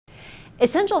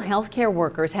Essential healthcare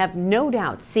workers have no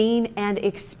doubt seen and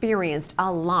experienced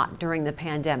a lot during the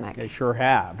pandemic. They sure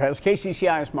have. As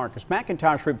KCCI's Marcus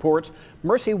McIntosh reports,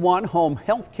 MercyOne Home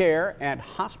Health Care and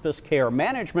Hospice Care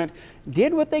Management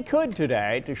did what they could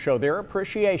today to show their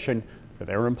appreciation for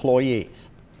their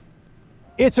employees.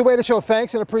 It's a way to show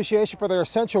thanks and appreciation for their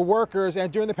essential workers,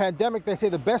 and during the pandemic, they say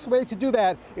the best way to do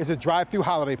that is a drive-through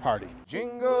holiday party.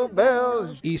 Jingle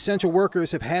bells. Essential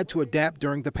workers have had to adapt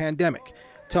during the pandemic,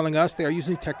 telling us they are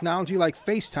using technology like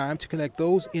FaceTime to connect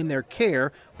those in their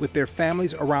care with their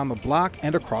families around the block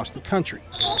and across the country,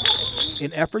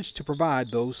 in efforts to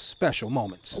provide those special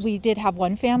moments. We did have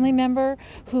one family member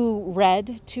who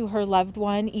read to her loved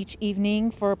one each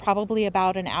evening for probably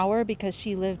about an hour because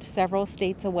she lived several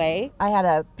states away. I had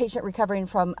a patient recovering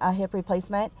from a hip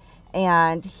replacement,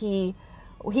 and he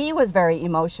was very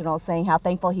emotional, saying how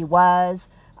thankful he was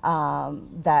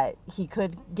that he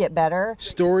could get better.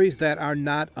 Stories that are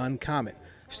not uncommon.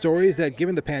 Stories that,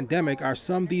 given the pandemic, are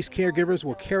some these caregivers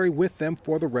will carry with them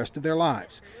for the rest of their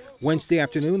lives. Wednesday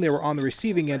afternoon, they were on the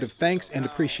receiving end of thanks and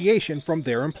appreciation from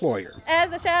their employer.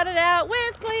 As I shouted out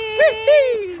with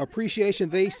glee. Appreciation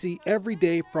they see every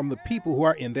day from the people who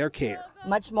are in their care.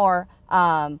 Much more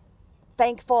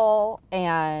thankful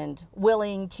and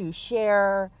willing to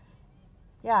share.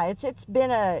 Yeah, it's been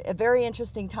a very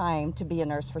interesting time to be a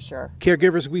nurse, for sure.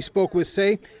 Caregivers we spoke with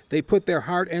say they put their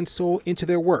heart and soul into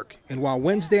their work. And while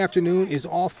Wednesday afternoon is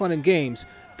all fun and games,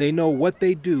 they know what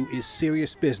they do is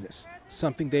serious business,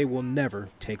 something they will never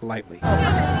take lightly.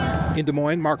 In Des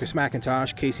Moines, Marcus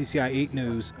McIntosh, KCCI 8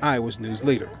 News, Iowa's news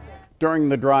leader. During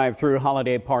the drive-through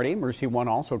holiday party, MercyOne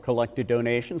also collected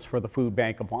donations for the Food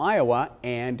Bank of Iowa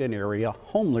and an area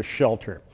homeless shelter.